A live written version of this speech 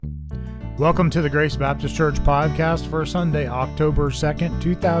Welcome to the Grace Baptist Church podcast for Sunday, October 2nd,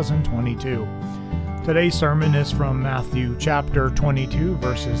 2022. Today's sermon is from Matthew chapter 22,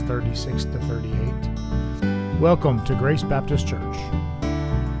 verses 36 to 38. Welcome to Grace Baptist Church.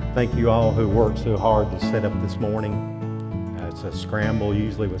 Thank you all who worked so hard to set up this morning. It's a scramble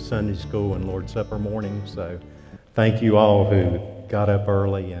usually with Sunday school and Lord's Supper morning, so thank you all who got up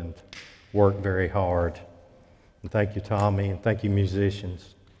early and worked very hard. And thank you, Tommy, and thank you,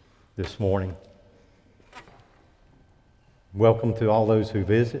 musicians, this morning. Welcome to all those who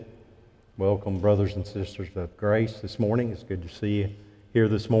visit. Welcome, brothers and sisters of grace, this morning. It's good to see you here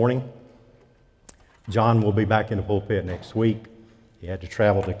this morning. John will be back in the pulpit next week. He had to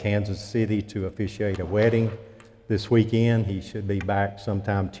travel to Kansas City to officiate a wedding this weekend. He should be back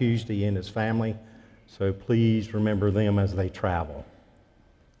sometime Tuesday in his family, so please remember them as they travel.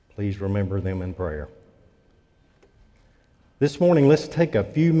 Please remember them in prayer. This morning, let's take a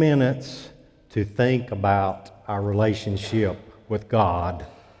few minutes to think about our relationship with God.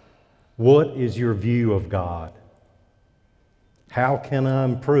 What is your view of God? How can I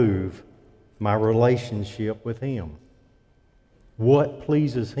improve my relationship with Him? What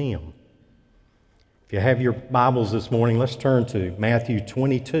pleases Him? If you have your Bibles this morning, let's turn to Matthew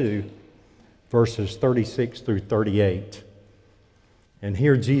 22, verses 36 through 38. And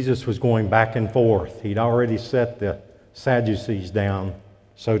here Jesus was going back and forth. He'd already set the Sadducees down,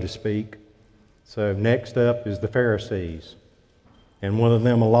 so to speak. So next up is the Pharisees. And one of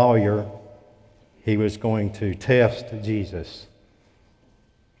them, a lawyer, he was going to test Jesus.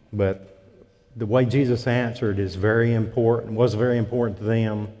 But the way Jesus answered is very important, was very important to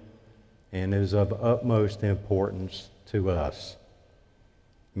them, and is of utmost importance to us.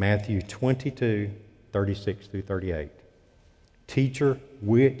 Matthew 22, 36 through 38. Teacher,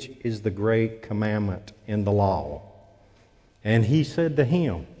 which is the great commandment in the law? And he said to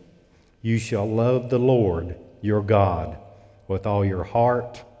him, You shall love the Lord your God with all your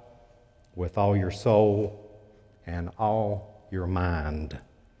heart, with all your soul, and all your mind.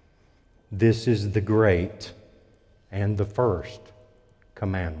 This is the great and the first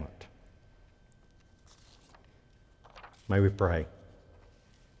commandment. May we pray.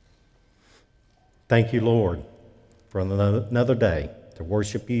 Thank you, Lord, for another day to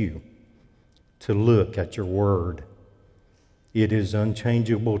worship you, to look at your word. It is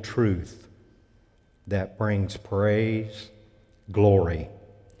unchangeable truth that brings praise, glory,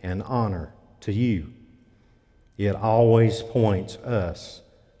 and honor to you. It always points us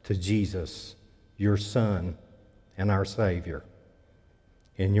to Jesus, your Son and our Savior.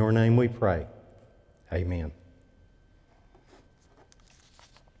 In your name we pray. Amen.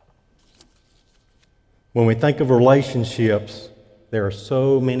 When we think of relationships, there are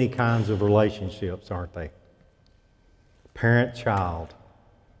so many kinds of relationships, aren't they? Parent-child,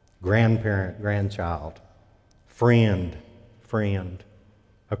 grandparent-grandchild, friend,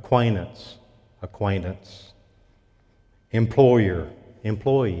 acquaintance,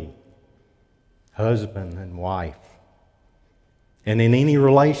 employer-employee, husband and wife. And in any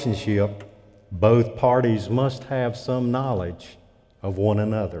relationship, both parties must have some knowledge of one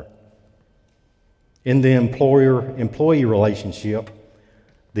another. In the employer-employee relationship,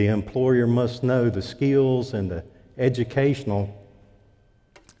 the employer must know the skills and the educational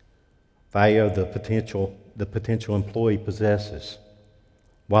value the potential employee possesses,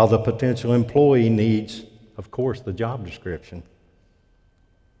 while the potential employee needs, of course, the job description.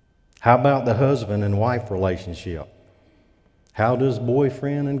 How about the husband and wife relationship? How does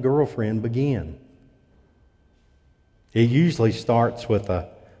boyfriend and girlfriend begin? It usually starts with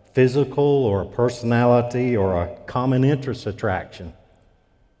a physical or a personality or a common interest attraction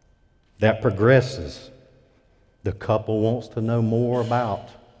that progresses. The couple wants to know more about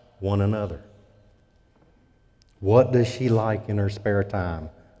one another. What does she like in her spare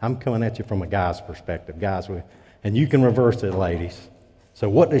time? I'm coming at you from a guy's perspective, guys, and you can reverse it, ladies. So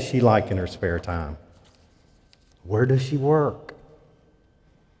what does she like in her spare time? Where does she work?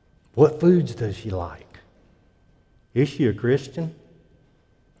 What foods does she like? Is she a Christian?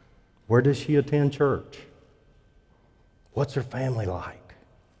 Where does she attend church? What's her family like?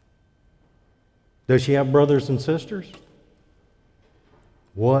 Does she have brothers and sisters?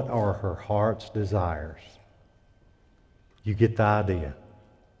 What are her heart's desires? You get the idea.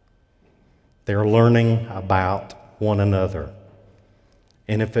 They're learning about one another.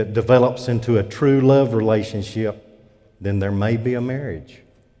 And if it develops into a true love relationship, then there may be a marriage.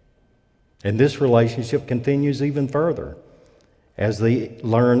 And this relationship continues even further as they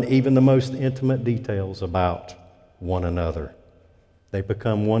learn even the most intimate details about one another. They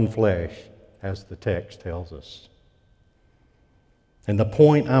become one flesh, as the text tells us. And the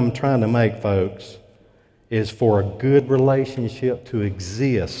point I'm trying to make, folks, is for a good relationship to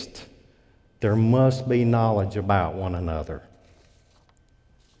exist, there must be knowledge about one another.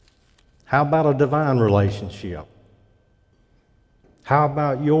 How about a divine relationship? How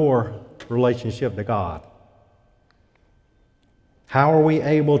about your relationship to God? How are we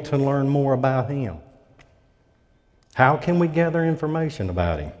able to learn more about Him? How can we gather information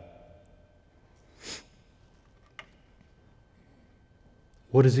about Him?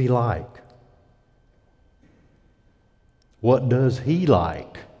 What is He like? What does He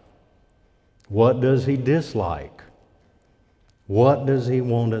like? What does He dislike? What does He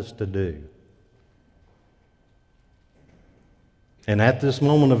want us to do? And at this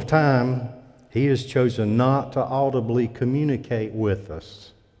moment of time, He has chosen not to audibly communicate with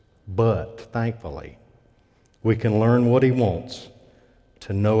us, but thankfully, we can learn what He wants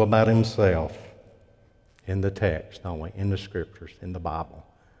to know about Himself in the text, don't we? In the Scriptures, in the Bible.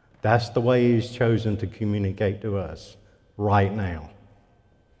 That's the way He's chosen to communicate to us right now.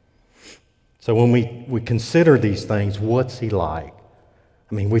 So when we consider these things, what's He like?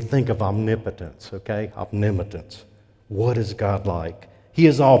 I mean, we think of omnipotence, okay? Omnipotence. What is God like? He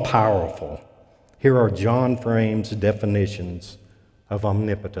is all-powerful. Here are John Frame's definitions of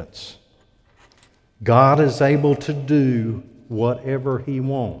omnipotence. God is able to do whatever He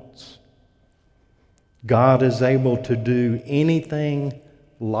wants. God is able to do anything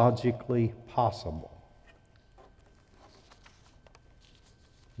logically possible.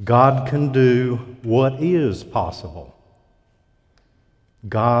 God can do what is possible.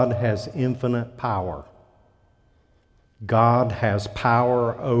 God has infinite power. God has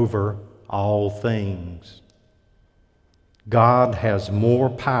power over all things. God has more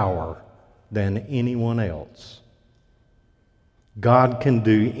power than anyone else. God can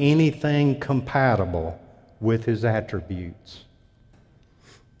do anything compatible with His attributes.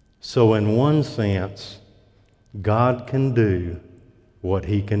 So in one sense, God can do what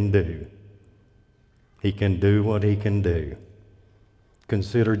He can do. He can do what He can do.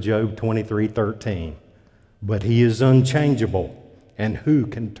 Consider Job 23:13. But He is unchangeable, and who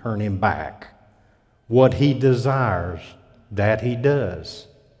can turn Him back? What He desires, that He does.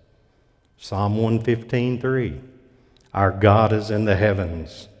 Psalm 115:3. Our God is in the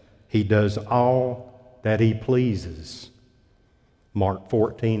heavens. He does all that He pleases. Mark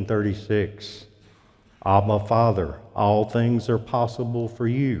 14:36. Abba, Father, all things are possible for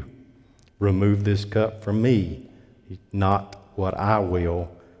you. Remove this cup from me, not what I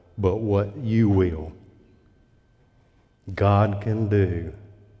will, but what you will. God can do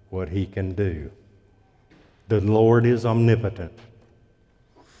what He can do. The Lord is omnipotent.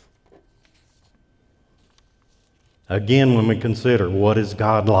 Again, when we consider what is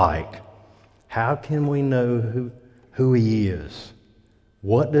God like, how can we know who He is?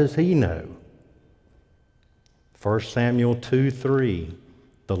 What does He know? 1 Samuel 2:3,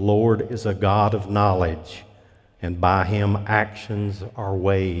 the Lord is a God of knowledge, and by Him actions are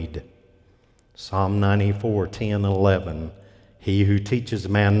weighed. Psalm 94:10-11, He who teaches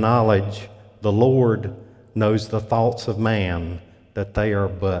man knowledge, the Lord, knows the thoughts of man, that they are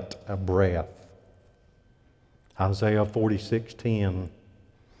but a breath. Isaiah 46:10,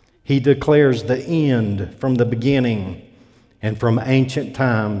 He declares the end from the beginning, and from ancient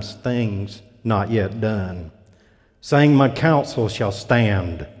times things not yet done, saying, my counsel shall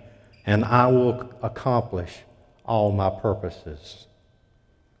stand, and I will accomplish all my purposes.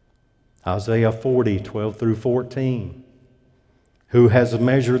 Isaiah 40:12-14, who has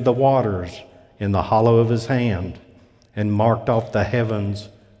measured the waters in the hollow of His hand, and marked off the heavens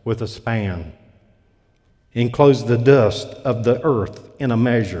with a span, enclosed the dust of the earth in a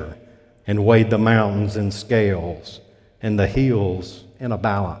measure, and weighed the mountains in scales, and the hills in a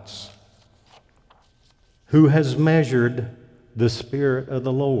balance. Who has measured the Spirit of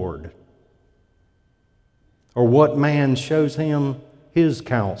the Lord? Or what man shows Him His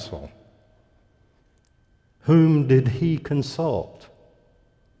counsel? Whom did He consult?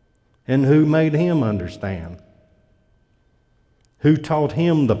 And who made Him understand? Who taught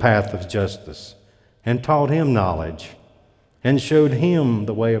Him the path of justice, and taught Him knowledge, and showed Him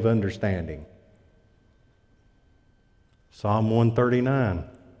the way of understanding? Psalm 139,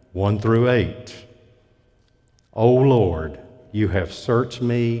 1-8. O Lord, you have searched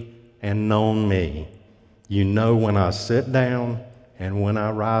me and known me. You know when I sit down and when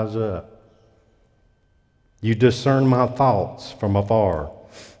I rise up. You discern my thoughts from afar.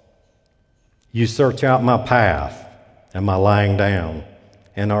 You search out my path and my lying down,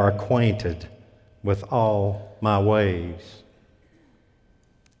 and are acquainted with all my ways.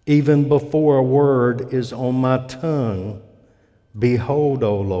 Even before a word is on my tongue, Behold,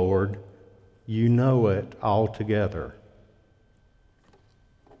 O Lord, you know it altogether.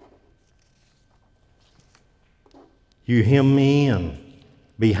 You hem me in,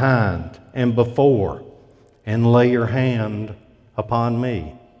 behind and before, and lay your hand upon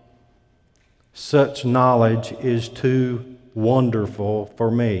me. Such knowledge is too wonderful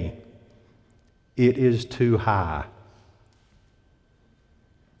for me. It is too high.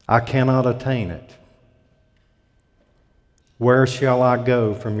 I cannot attain it. Where shall I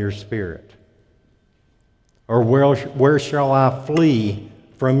go from your spirit? Or where shall I flee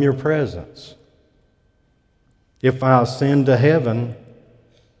from your presence? If I ascend to heaven,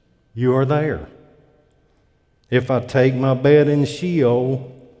 you are there. If I take my bed in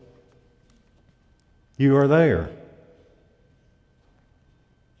Sheol, you are there.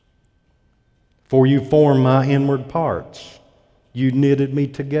 For you formed my inward parts. You knitted me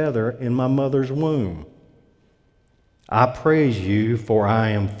together in my mother's womb. I praise you, for I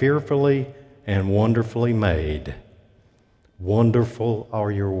am fearfully and wonderfully made. Wonderful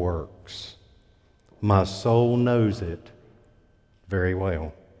are your works. My soul knows it very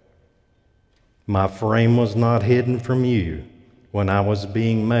well. My frame was not hidden from you when I was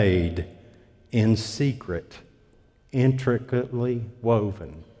being made in secret, intricately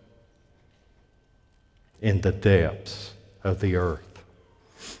woven in the depths of the earth.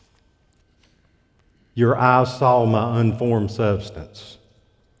 Your eyes saw my unformed substance.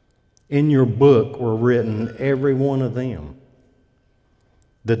 In your book were written, every one of them,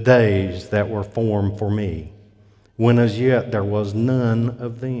 the days that were formed for me, when as yet there was none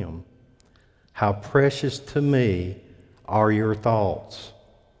of them. How precious to me are your thoughts,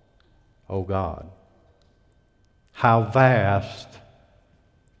 O God. How vast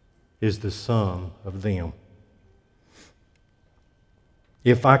is the sum of them.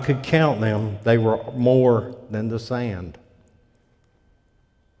 If I could count them, they were more than the sand.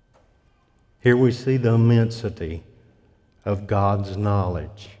 Here we see the immensity of God's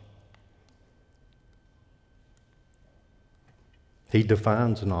knowledge. He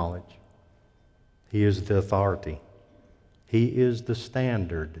defines knowledge. He is the authority. He is the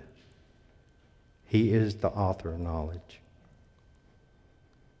standard. He is the author of knowledge.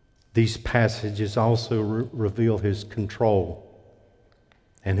 These passages also reveal his control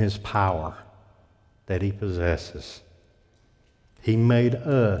and his power that he possesses. He made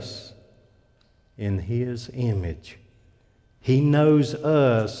us in his image. He knows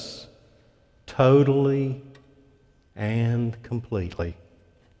us totally and completely.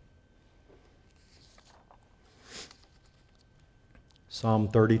 Psalm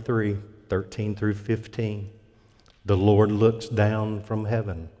 33, 13 through 15. The Lord looks down from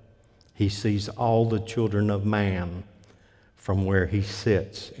heaven. He sees all the children of man from where he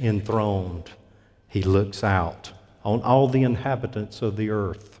sits enthroned. He looks out on all the inhabitants of the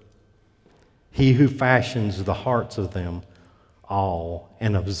earth. He who fashions the hearts of them all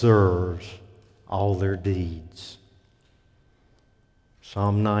and observes all their deeds.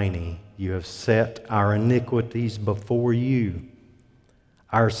 Psalm 90, you have set our iniquities before you,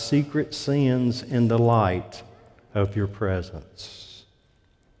 our secret sins in the light of your presence.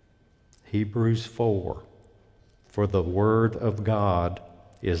 Hebrews 4, for the word of God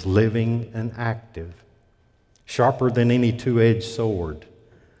is living and active, sharper than any two-edged sword,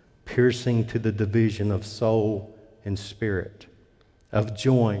 piercing to the division of soul and spirit, of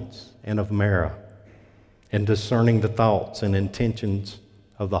joints and of marrow, and discerning the thoughts and intentions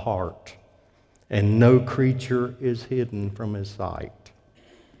of the heart. And no creature is hidden from his sight,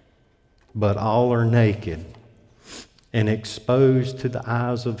 but all are naked and exposed to the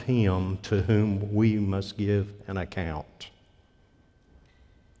eyes of him to whom we must give an account.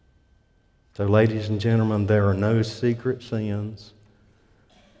 So, ladies and gentlemen, there are no secret sins.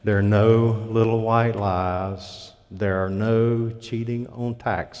 There are no little white lies. There are no cheating on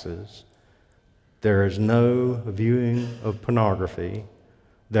taxes. There is no viewing of pornography.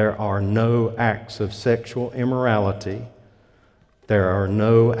 There are no acts of sexual immorality. There are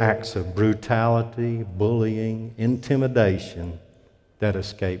no acts of brutality, bullying, intimidation that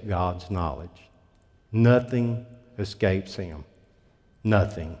escape God's knowledge. Nothing escapes him.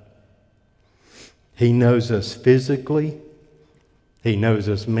 Nothing. He knows us physically. He knows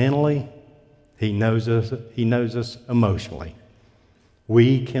us mentally. He knows us emotionally.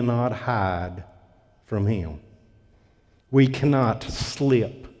 We cannot hide from him. We cannot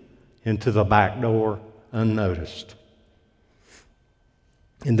slip into the back door unnoticed.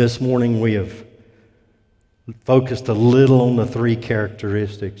 And this morning we have focused a little on the three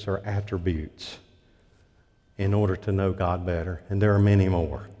characteristics or attributes in order to know God better. And there are many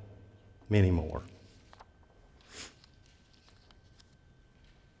more. Many more.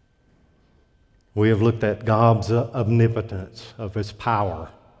 We have looked at God's omnipotence, of His power,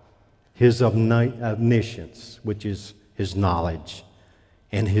 His omniscience, which is His knowledge,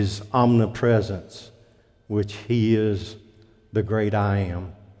 and His omnipresence, which He is the great I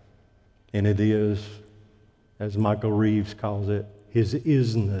am. And it is, as Michael Reeves calls it, His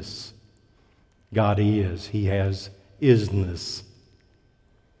isness. God is. He has isness.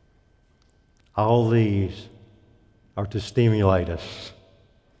 All these are to stimulate us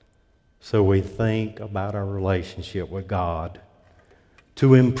so we think about our relationship with God,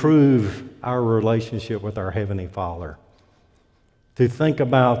 to improve our relationship with our Heavenly Father, to think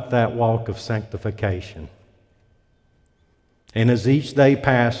about that walk of sanctification. And as each day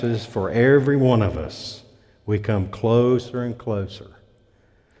passes for every one of us, we come closer and closer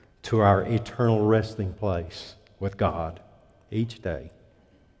to our eternal resting place with God each day.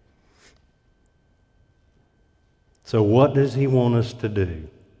 So what does He want us to do?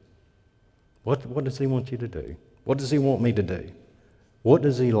 What does He want you to do? What does He want me to do? What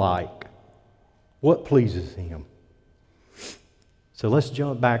does He like? What pleases Him? So let's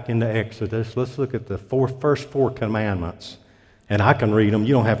jump back into Exodus. Let's look at the first four commandments. And I can read them.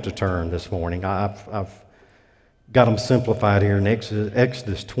 You don't have to turn this morning. I've got them simplified here in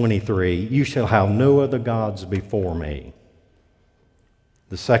Exodus 23. You shall have no other gods before me.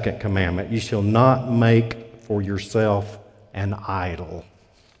 The second commandment, you shall not make for yourself an idol.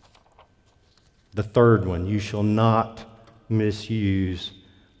 The third one, you shall not misuse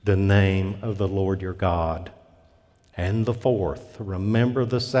the name of the Lord your God. And the fourth, remember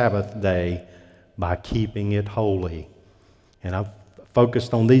the Sabbath day by keeping it holy. And I've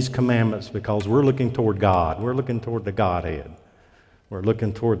focused on these commandments because we're looking toward God. We're looking toward the Godhead. We're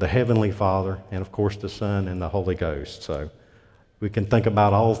looking toward the Heavenly Father and, of course, the Son and the Holy Ghost. So we can think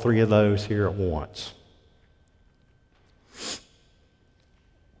about all three of those here at once.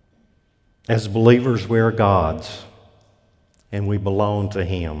 As believers, we are God's, and we belong to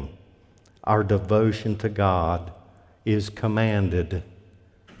Him. Our devotion to God is commanded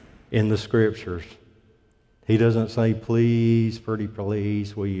in the Scriptures. He doesn't say, please, pretty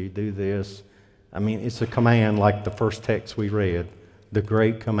please, will you do this? I mean, it's a command like the first text we read, the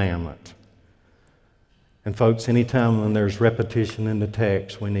great commandment. And folks, anytime when there's repetition in the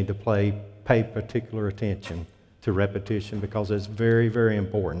text, we need to pay particular attention to repetition because it's very, very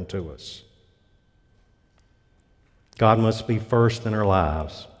important to us. God must be first in our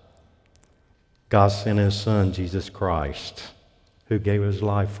lives. God sent His Son, Jesus Christ, who gave His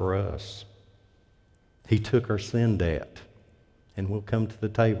life for us. He took our sin debt, and we'll come to the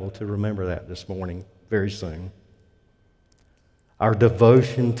table to remember that this morning very soon. Our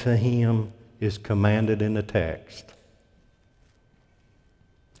devotion to Him is commanded in the text.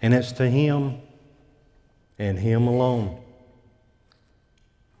 And it's to Him and Him alone.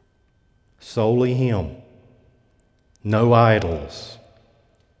 Solely Him. No idols.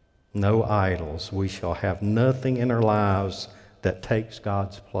 No idols. We shall have nothing in our lives that takes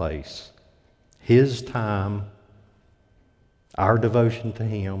God's place. His time, our devotion to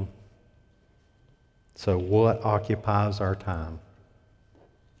Him. So what occupies our time?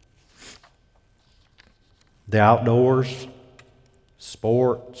 The outdoors,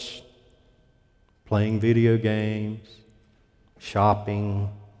 sports, playing video games, shopping.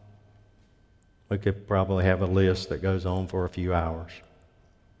 We could probably have a list that goes on for a few hours.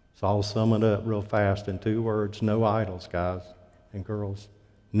 So I'll sum it up real fast in 2 words. No idols, guys and girls.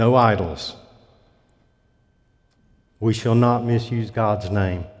 No idols. We shall not misuse God's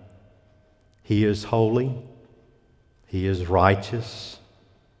name. He is holy. He is righteous.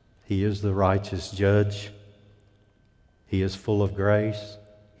 He is the righteous judge. He is full of grace.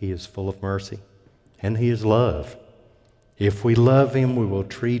 He is full of mercy. And He is love. If we love Him, we will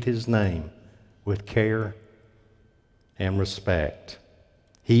treat His name with care and respect.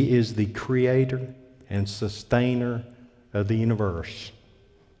 He is the creator and sustainer of the universe.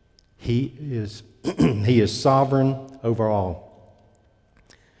 He is sovereign over all.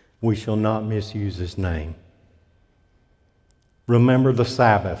 We shall not misuse His name. Remember the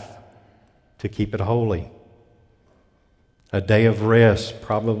Sabbath to keep it holy. A day of rest,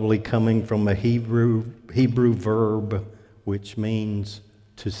 probably coming from a Hebrew verb which means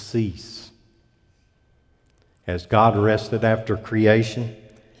to cease. As God rested after creation,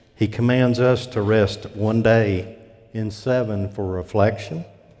 He commands us to rest one day in 7 for reflection,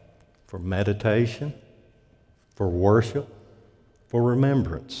 for meditation, for worship, for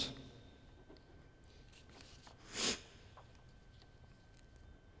remembrance.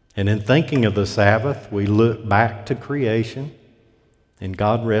 And in thinking of the Sabbath, we look back to creation and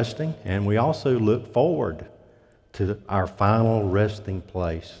God resting, and we also look forward to our final resting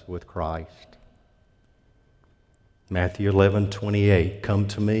place with Christ. Matthew 11:28, come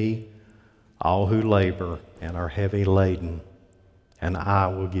to me, all who labor and are heavy laden, and I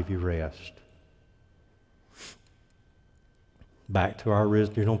will give you rest. Back to our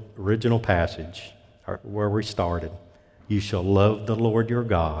original passage where we started. You shall love the Lord your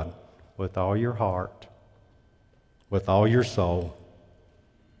God with all your heart, with all your soul,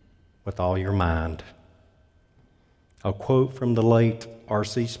 with all your mind. A quote from the late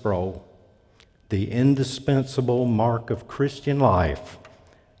R.C. Sproul, the indispensable mark of Christian life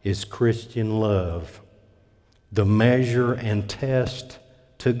is Christian love. The measure and test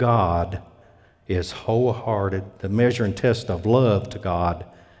to God is wholehearted. The measure and test of love to God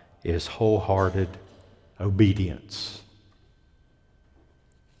is wholehearted obedience.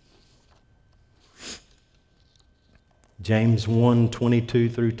 James 1:22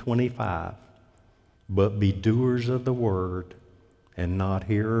 through 25. But be doers of the word and not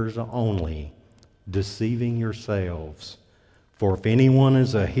hearers only, deceiving yourselves. For if anyone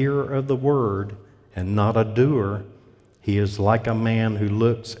is a hearer of the word and not a doer, he is like a man who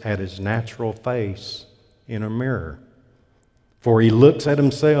looks at his natural face in a mirror. For he looks at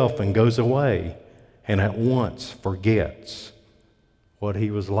himself and goes away and at once forgets what he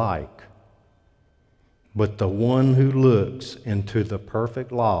was like. But the one who looks into the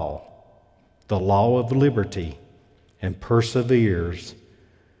perfect law, the law of liberty, and perseveres,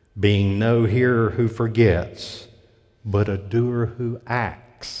 being no hearer who forgets, but a doer who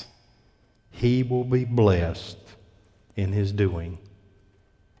acts, he will be blessed in his doing.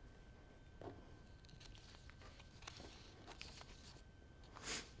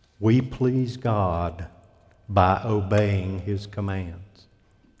 We please God by obeying his commands.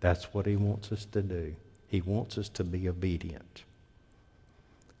 That's what he wants us to do. He wants us to be obedient.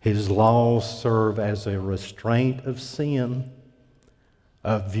 His laws serve as a restraint of sin,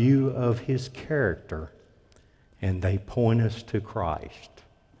 a view of his character, and they point us to Christ.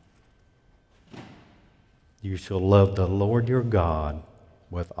 You shall love the Lord your God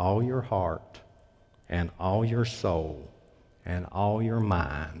with all your heart and all your soul and all your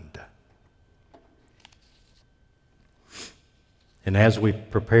mind. And as we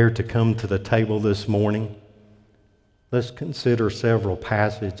prepare to come to the table this morning, let's consider several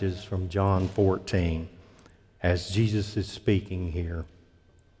passages from John 14 as Jesus is speaking here.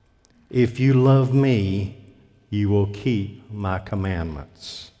 If you love me, you will keep my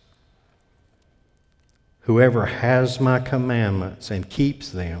commandments. Whoever has my commandments and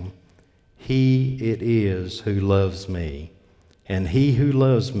keeps them, he it is who loves me. And he who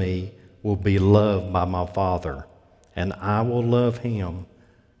loves me will be loved by my Father, and I will love him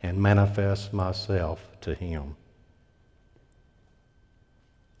and manifest myself to him.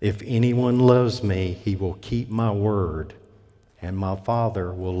 If anyone loves me, he will keep my word, and my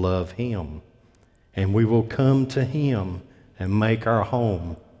Father will love him, and we will come to him and make our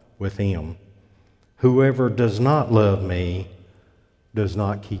home with him. Whoever does not love me does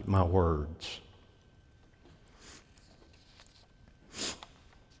not keep my words.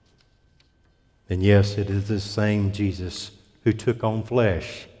 And yes, it is this same Jesus who took on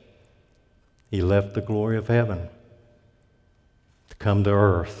flesh. He left the glory of heaven to come to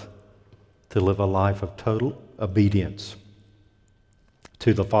earth to live a life of total obedience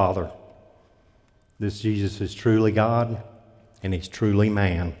to the Father. This Jesus is truly God and he's truly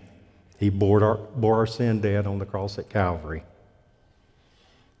man. He bore our sin debt on the cross at Calvary.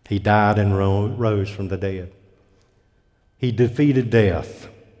 He died and rose from the dead. He defeated death.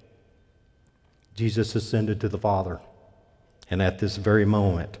 Jesus ascended to the Father. And at this very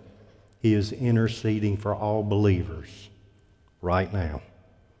moment, he is interceding for all believers right now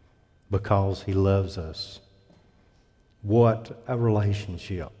because he loves us. What a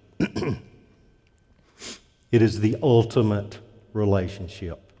relationship. It is the ultimate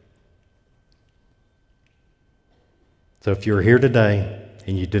relationship. So if you're here today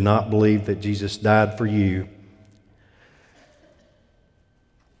and you do not believe that Jesus died for you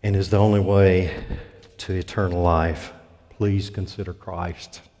and is the only way to eternal life, please consider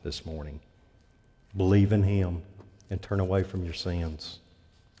Christ this morning. Believe in him and turn away from your sins.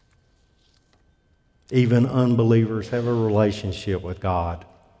 Even unbelievers have a relationship with God.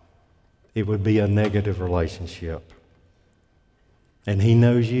 It would be a negative relationship. And he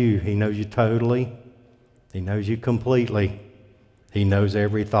knows you. He knows you totally. He knows you completely. He knows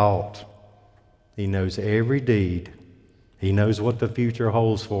every thought. He knows every deed. He knows what the future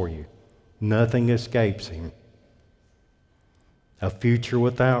holds for you. Nothing escapes him. A future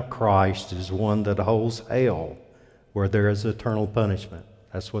without Christ is one that holds hell, where there is eternal punishment.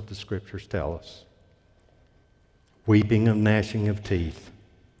 That's what the scriptures tell us. Weeping and gnashing of teeth.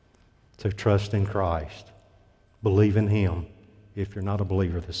 So trust in Christ. Believe in Him if you're not a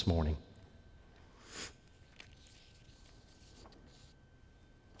believer this morning.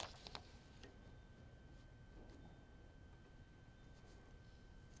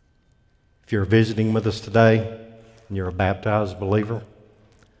 If you're visiting with us today and you're a baptized believer,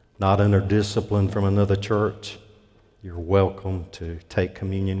 not under discipline from another church, you're welcome to take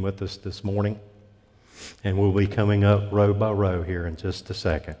communion with us this morning. And we'll be coming up row by row here in just a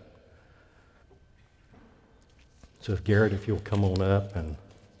second. So if Garrett, if you'll come on up, and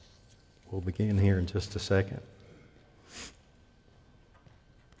we'll begin here in just a second.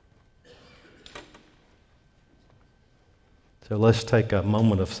 So let's take a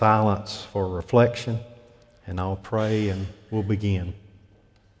moment of silence for reflection, and I'll pray and we'll begin.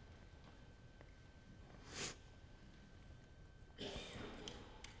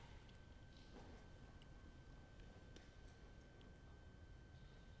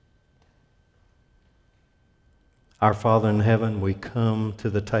 Our Father in heaven, we come to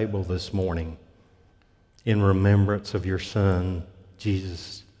the table this morning in remembrance of your Son,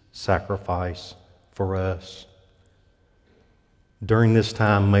 Jesus' sacrifice for us. During this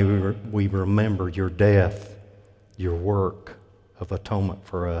time, may we remember your death, your work of atonement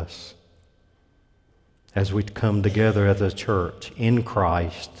for us. As we come together as a church in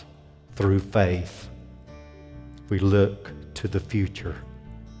Christ through faith, we look to the future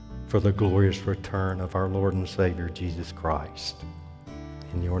for the glorious return of our Lord and Savior, Jesus Christ.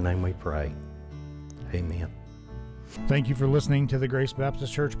 In your name we pray. Amen. Thank you for listening to the Grace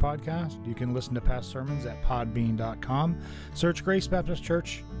Baptist Church podcast. You can listen to past sermons at podbean.com. Search Grace Baptist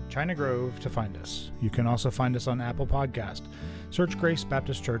Church, China Grove to find us. You can also find us on Apple Podcast. Search Grace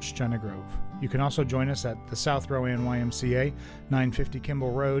Baptist Church, China Grove. You can also join us at the South Rowan YMCA, 950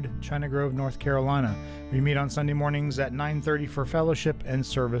 Kimball Road, China Grove, North Carolina. We meet on Sunday mornings at 9:30 for fellowship, and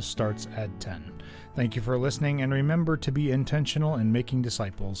service starts at 10. Thank you for listening, and remember to be intentional in making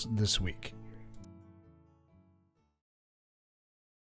disciples this week.